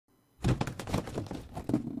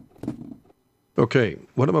Okay,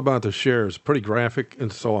 what I'm about to share is pretty graphic,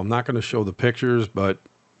 and so I'm not going to show the pictures, but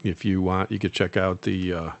if you want, you could check out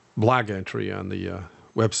the blog entry on the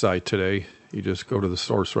website today. You just go to the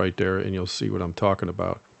source right there, and you'll see what I'm talking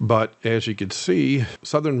about. But as you can see,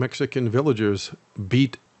 southern Mexican villagers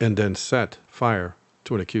beat and then set fire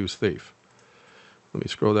to an accused thief. Let me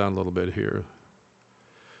scroll down a little bit here.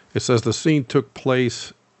 It says the scene took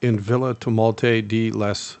place in Villa Tumulte de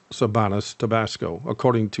las Sabanas, Tabasco,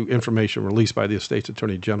 according to information released by the State's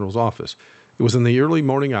Attorney General's office. It was in the early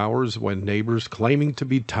morning hours when neighbors claiming to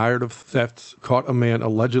be tired of thefts caught a man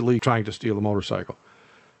allegedly trying to steal a motorcycle.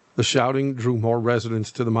 The shouting drew more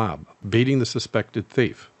residents to the mob, beating the suspected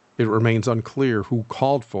thief. It remains unclear who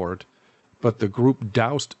called for it, but the group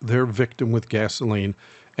doused their victim with gasoline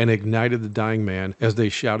and ignited the dying man as they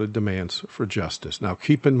shouted demands for justice. Now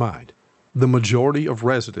keep in mind, the majority of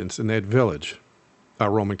residents in that village are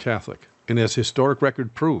Roman Catholic. And as historic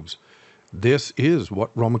record proves, this is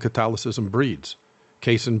what Roman Catholicism breeds.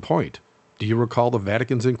 Case in point, do you recall the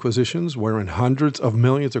Vatican's Inquisitions, wherein hundreds of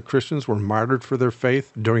millions of Christians were martyred for their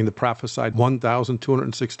faith during the prophesied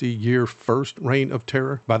 1,260-year first reign of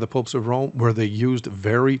terror by the popes of Rome, where they used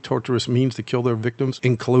very torturous means to kill their victims,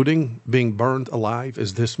 including being burned alive,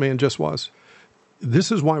 as this man just was?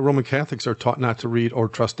 This is why Roman Catholics are taught not to read or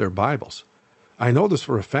trust their Bibles. I know this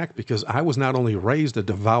for a fact because I was not only raised a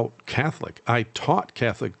devout Catholic, I taught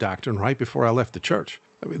Catholic doctrine right before I left the church.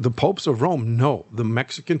 The popes of Rome know the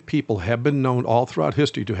Mexican people have been known all throughout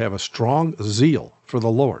history to have a strong zeal for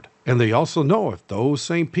the Lord. And they also know if those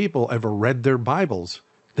same people ever read their Bibles,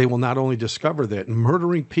 they will not only discover that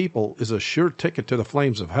murdering people is a sure ticket to the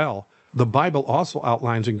flames of hell, the Bible also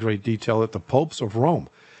outlines in great detail that the popes of Rome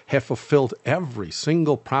have fulfilled every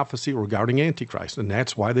single prophecy regarding Antichrist, and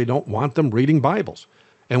that's why they don't want them reading Bibles.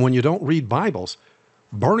 And when you don't read Bibles,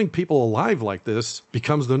 burning people alive like this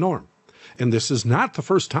becomes the norm. And this is not the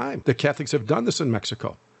first time that Catholics have done this in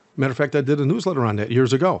Mexico. Matter of fact, I did a newsletter on that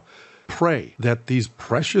years ago. Pray that these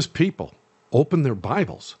precious people open their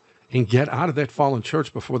Bibles and get out of that fallen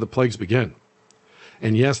church before the plagues begin.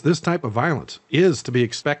 And yes, this type of violence is to be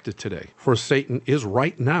expected today, for Satan is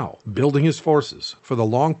right now building his forces for the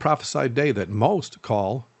long prophesied day that most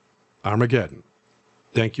call Armageddon.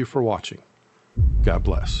 Thank you for watching. God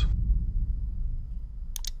bless.